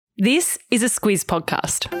This is a Squiz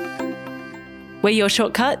podcast. We're your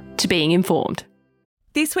shortcut to being informed.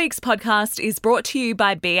 This week's podcast is brought to you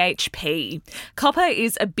by BHP. Copper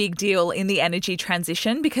is a big deal in the energy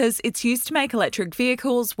transition because it's used to make electric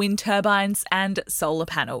vehicles, wind turbines and solar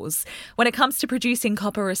panels. When it comes to producing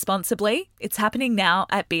copper responsibly, it's happening now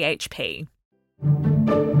at BHP.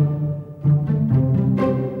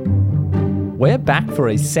 We're back for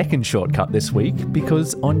a second shortcut this week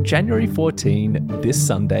because on January 14, this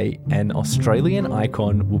Sunday, an Australian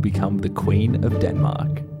icon will become the Queen of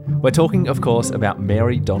Denmark. We're talking, of course, about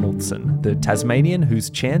Mary Donaldson, the Tasmanian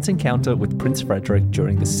whose chance encounter with Prince Frederick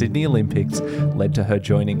during the Sydney Olympics led to her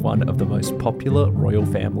joining one of the most popular royal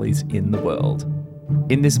families in the world.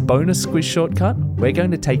 In this bonus Squiz shortcut, we're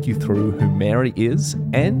going to take you through who Mary is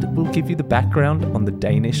and we'll give you the background on the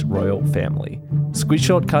Danish royal family. Squiz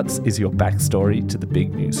Shortcuts is your backstory to the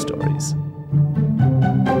big news stories.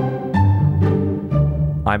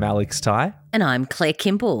 I'm Alex Ty. And I'm Claire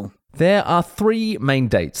Kimball. There are three main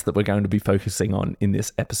dates that we're going to be focusing on in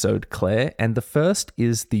this episode, Claire, and the first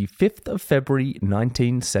is the 5th of February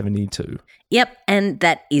 1972. Yep, and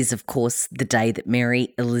that is, of course, the day that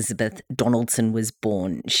Mary Elizabeth Donaldson was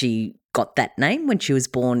born. She got that name when she was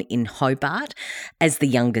born in Hobart as the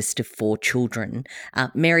youngest of four children.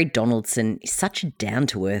 Mary Donaldson is such a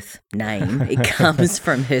down-to-earth name. It comes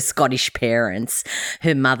from her Scottish parents.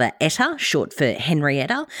 Her mother, Etta, short for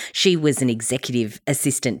Henrietta, she was an executive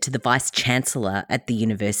assistant to the Vice-Chancellor at the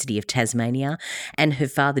University of Tasmania, and her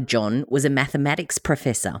father, John, was a mathematics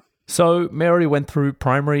professor. So Mary went through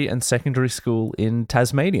primary and secondary school in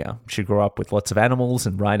Tasmania. She grew up with lots of animals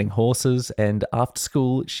and riding horses, and after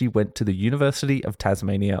school she went to the University of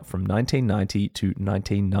Tasmania from 1990 to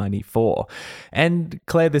 1994. And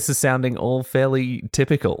Claire, this is sounding all fairly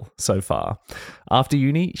typical so far. After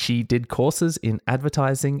uni, she did courses in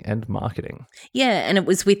advertising and marketing. Yeah, and it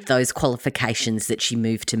was with those qualifications that she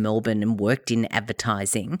moved to Melbourne and worked in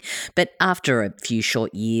advertising. But after a few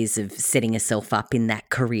short years of setting herself up in that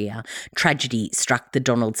career, tragedy struck the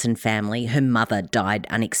Donaldson family. Her mother died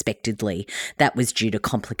unexpectedly. That was due to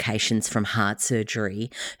complications from heart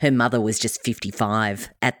surgery. Her mother was just 55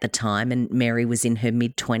 at the time and Mary was in her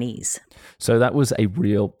mid-20s. So that was a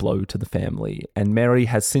real blow to the family, and Mary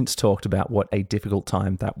has since talked about what a difficult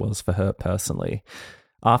time that was for her personally.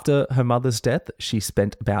 After her mother's death, she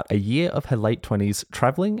spent about a year of her late 20s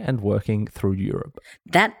travelling and working through Europe.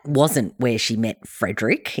 That wasn't where she met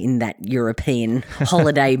Frederick, in that European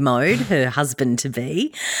holiday mode, her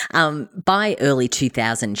husband-to-be. By early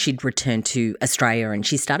 2000, she'd returned to Australia and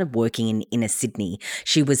she started working in inner Sydney.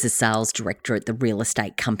 She was a sales director at the real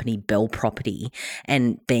estate company Bell Property.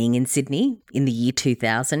 And being in Sydney in the year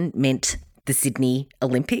 2000 meant the Sydney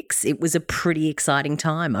Olympics. It was a pretty exciting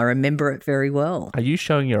time. I remember it very well. Are you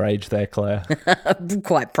showing your age there, Claire?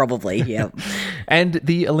 Quite probably, yeah. And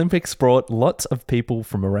the Olympics brought lots of people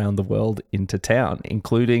from around the world into town,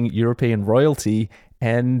 including European royalty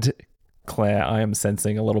and Claire, I am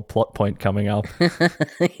sensing a little plot point coming up.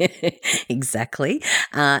 Exactly.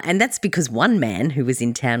 And that's because one man who was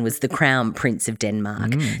in town was the Crown Prince of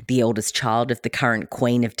Denmark, the eldest child of the current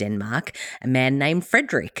Queen of Denmark, a man named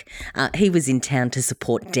Frederick. He was in town to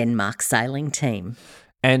support Denmark's sailing team.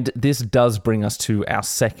 And this does bring us to our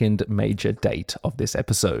second major date of this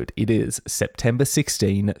episode. It is September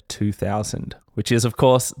 16, 2000, which is, of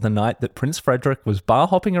course, the night that Prince Frederick was bar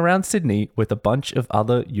hopping around Sydney with a bunch of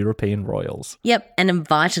other European royals. Yep, and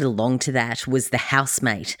invited along to that was the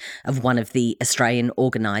housemate of one of the Australian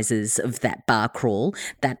organisers of that bar crawl.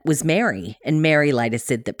 That was Mary. And Mary later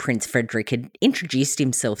said that Prince Frederick had introduced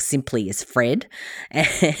himself simply as Fred,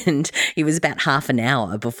 and he was about half an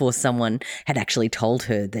hour before someone had actually told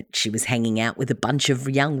her that she was hanging out with a bunch of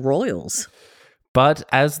young royals. But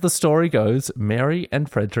as the story goes, Mary and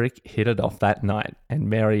Frederick hit it off that night, and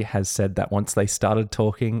Mary has said that once they started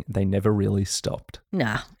talking, they never really stopped.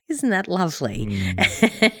 Nah, isn't that lovely?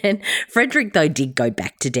 And Frederick, though, did go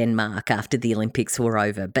back to Denmark after the Olympics were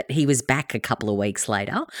over, but he was back a couple of weeks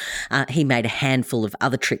later. He made a handful of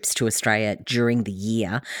other trips to Australia during the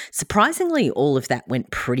year. Surprisingly, all of that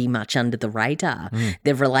went pretty much under the radar.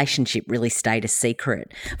 Their relationship really stayed a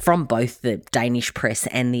secret from both the Danish press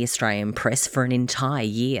and the Australian press for an entire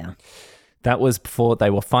year. That was before they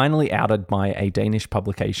were finally outed by a Danish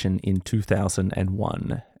publication in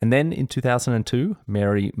 2001. And then in 2002,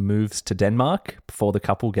 Mary moves to Denmark before the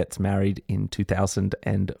couple gets married in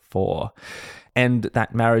 2004. And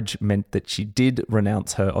that marriage meant that she did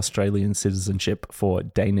renounce her Australian citizenship for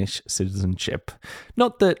Danish citizenship.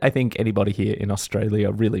 Not that I think anybody here in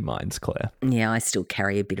Australia really minds, Claire. Yeah, I still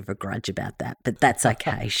carry a bit of a grudge about that, but that's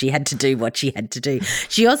okay. She had to do what she had to do.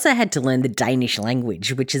 She also had to learn the Danish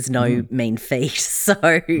language, which is no mean feat.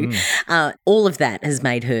 So all of that has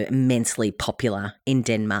made her immensely popular in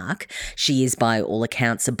Denmark. She is, by all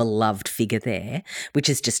accounts, a beloved figure there, which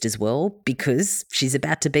is just as well because she's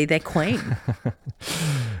about to be their queen.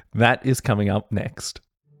 That is coming up next.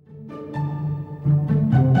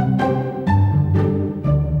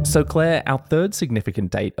 So Claire, our third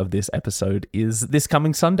significant date of this episode is this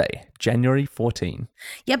coming Sunday, January 14.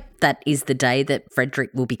 Yep, that is the day that Frederik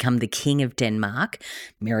will become the King of Denmark.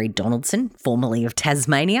 Mary Donaldson, formerly of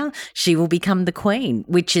Tasmania, she will become the Queen,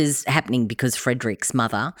 which is happening because Frederik's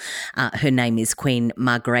mother, her name is Queen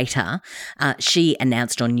Margrethe, she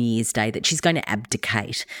announced on New Year's Day that she's going to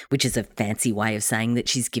abdicate, which is a fancy way of saying that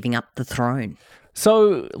she's giving up the throne.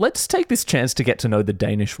 So let's take this chance to get to know the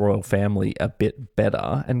Danish royal family a bit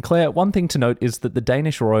better. And Claire, one thing to note is that the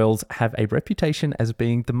Danish royals have a reputation as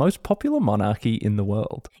being the most popular monarchy in the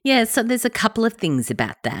world. Yeah, so there's a couple of things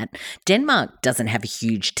about that. Denmark doesn't have a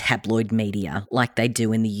huge tabloid media like they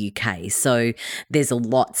do in the UK. So there's a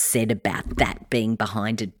lot said about that being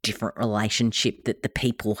behind a different relationship that the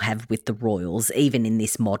people have with the royals, even in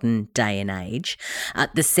this modern day and age.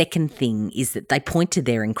 The second thing is that they point to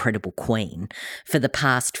their incredible queen. For the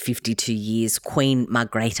past 52 years, Queen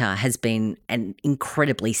Margrethe has been an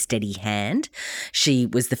incredibly steady hand. She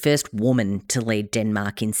was the first woman to lead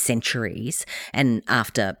Denmark in centuries, and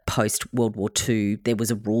after post-World War II, there was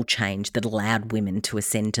a rule change that allowed women to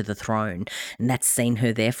ascend to the throne, and that's seen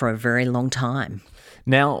her there for a very long time.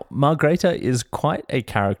 Now, Margrethe is quite a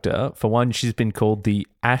character. For one, she's been called the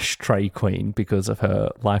ashtray queen because of her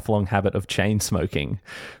lifelong habit of chain smoking.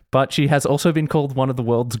 But she has also been called one of the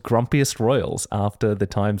world's grumpiest royals after the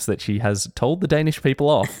times that she has told the Danish people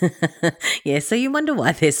off. Yeah, so you wonder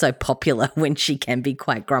why they're so popular when she can be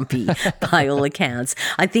quite grumpy by all accounts.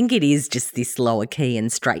 I think it is just this lower key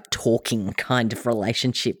and straight talking kind of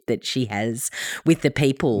relationship that she has with the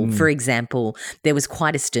people. For example, there was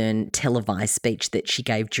quite a stern televised speech that she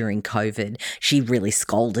gave during COVID. She really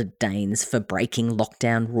scolded Danes for breaking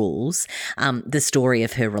lockdown rules. The story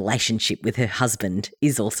of her relationship with her husband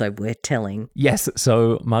is also worth telling. Yes,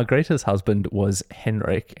 so Margrethe's husband was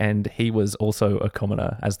Henrik, and he was also a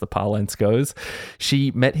commoner, as the parlance goes. She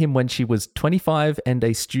met him when she was 25 and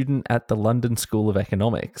a student at the London School of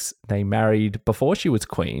Economics. They married before she was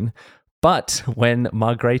queen, but when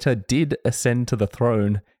Margrethe did ascend to the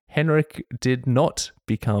throne, Henrik did not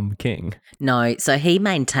become king. No, so he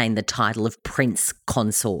maintained the title of Prince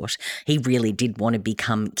Consort. He really did want to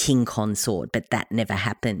become King Consort, but that never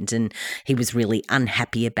happened, and he was really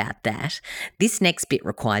unhappy about that. This next bit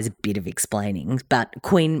requires a bit of explaining, but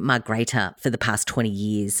Queen Margrethe for the past 20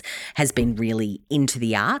 years has been really into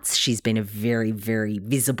the arts. She's been a very, very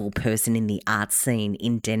visible person in the art scene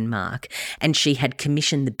in Denmark, and she had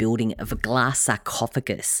commissioned the building of a glass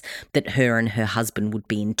sarcophagus that her and her husband would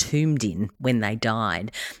be entombed in when they died.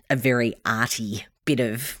 A very arty bit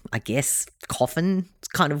of, I guess, coffin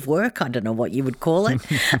kind of work. I don't know what you would call it.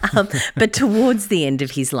 But towards the end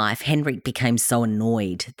of his life, Henrik became so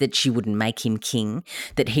annoyed that she wouldn't make him king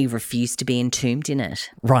that he refused to be entombed in it.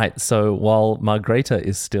 Right, so while Margrethe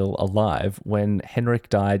is still alive, when Henrik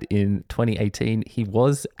died in 2018, he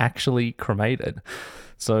was actually cremated.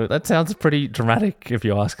 So that sounds pretty dramatic if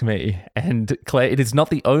you ask me. And Claire, it is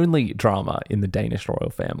not the only drama in the Danish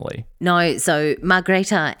royal family. No, so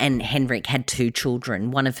Margrethe and Henrik had two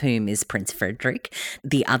children, one of whom is Prince Frederik.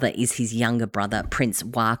 The other is his younger brother, Prince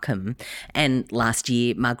Joachim. And last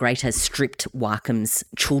year, Margrethe stripped Joachim's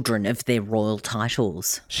children of their royal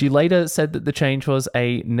titles. She later said that the change was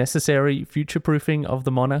a necessary future-proofing of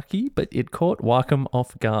the monarchy, but it caught Joachim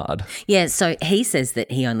off guard. Yeah, so he says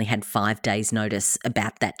that he only had 5 days' notice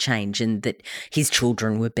about that change and that his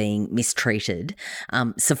children were being mistreated.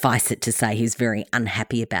 Suffice it to say, he was very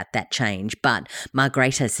unhappy about that change, but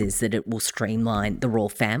Margrethe says that it will streamline the royal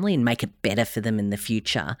family and make it better for them in the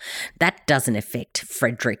future. That doesn't affect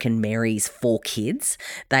Frederik and Mary's 4 kids.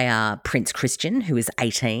 They are Prince Christian, who is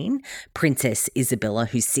 18, Princess Isabella,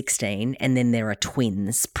 who's 16, and then there are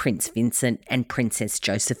twins, Prince Vincent and Princess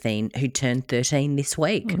Josephine, who turned 13 this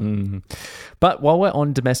week. But while we're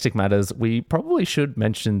on domestic matters, we probably should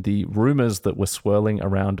mention the rumours that were swirling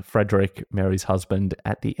around Frederik, Mary's husband,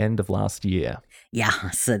 at the end of last year. Yeah,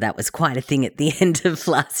 so that was quite a thing at the end of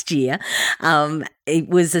last year. It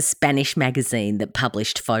was a Spanish magazine that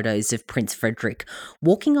published photos of Prince Frederick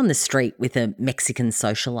walking on the street with a Mexican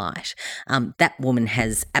socialite. That woman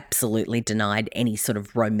has absolutely denied any sort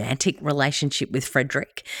of romantic relationship with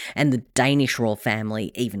Frederick, and the Danish royal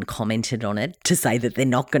family even commented on it to say that they're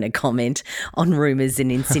not going to comment on rumours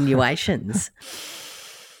and insinuations.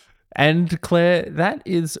 And Claire, that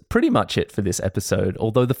is pretty much it for this episode.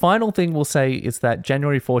 Although the final thing we'll say is that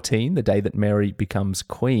January 14, the day that Mary becomes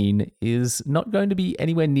Queen, is not going to be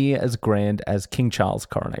anywhere near as grand as King Charles'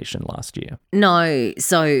 coronation last year. No,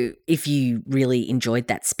 so if you really enjoyed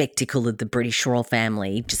that spectacle of the British royal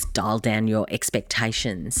family, just dial down your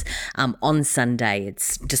expectations. On Sunday,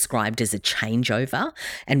 it's described as a changeover.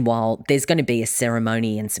 And while there's going to be a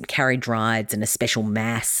ceremony and some carriage rides and a special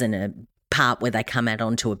mass and a part where they come out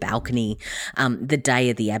onto a balcony, the day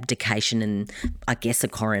of the abdication and I guess a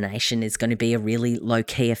coronation is going to be a really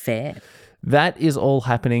low-key affair. That is all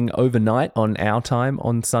happening overnight on our time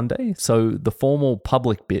on Sunday. So the formal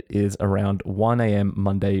public bit is around 1 a.m.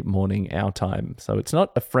 Monday morning our time. So it's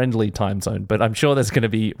not a friendly time zone, but I'm sure there's going to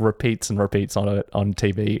be repeats and repeats on it on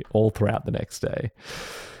TV all throughout the next day.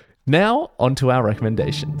 Now, on to our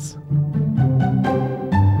recommendations.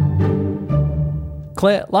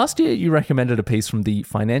 Claire, last year you recommended a piece from the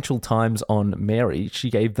Financial Times on Mary. She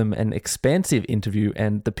gave them an expansive interview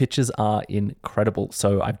and the pictures are incredible.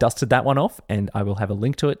 So I've dusted that one off and I will have a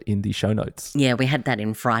link to it in the show notes. Yeah, we had that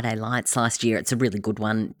in Friday Lights last year. It's a really good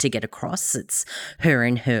one to get across. It's her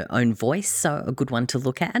in her own voice, so a good one to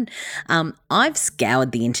look at. I've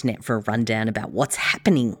scoured the internet for a rundown about what's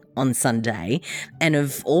happening on Sunday, and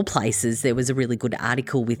of all places, there was a really good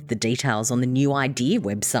article with the details on the New Idea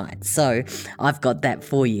website. So I've got that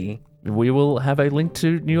for you. We will have a link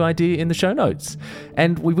to New Idea in the show notes.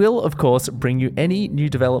 And we will, of course, bring you any new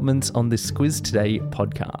developments on this Squiz Today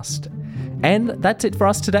podcast. And that's it for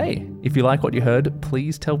us today. If you like what you heard,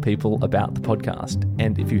 please tell people about the podcast.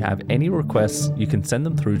 And if you have any requests, you can send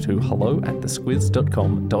them through to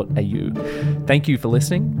hello@thesquiz.com.au. Thank you for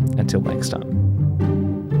listening. Until next time.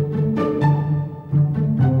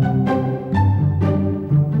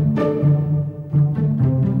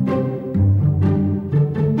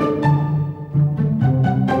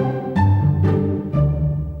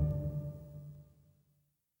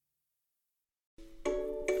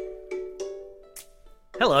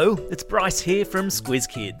 Hello, it's Bryce here from Squiz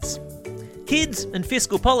Kids. Kids and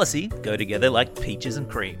fiscal policy go together like peaches and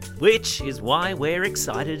cream, which is why we're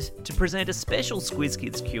excited to present a special Squiz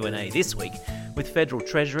Kids Q&A this week with Federal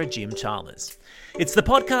Treasurer Jim Chalmers. It's the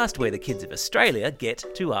podcast where the kids of Australia get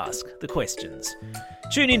to ask the questions.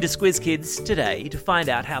 Tune in to Squiz Kids today to find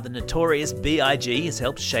out how the notorious BIG has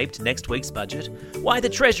helped shape next week's budget, why the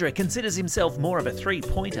Treasurer considers himself more of a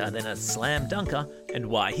three-pointer than a slam dunker, and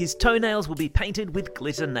why his toenails will be painted with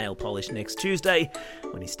glitter nail polish next Tuesday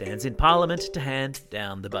when he stands in Parliament to hand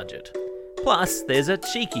down the budget. Plus, there's a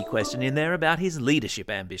cheeky question in there about his leadership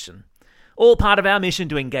ambition. All part of our mission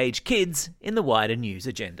to engage kids in the wider news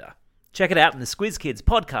agenda. Check it out in the Squiz Kids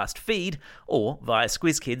podcast feed or via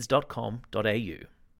squizkids.com.au.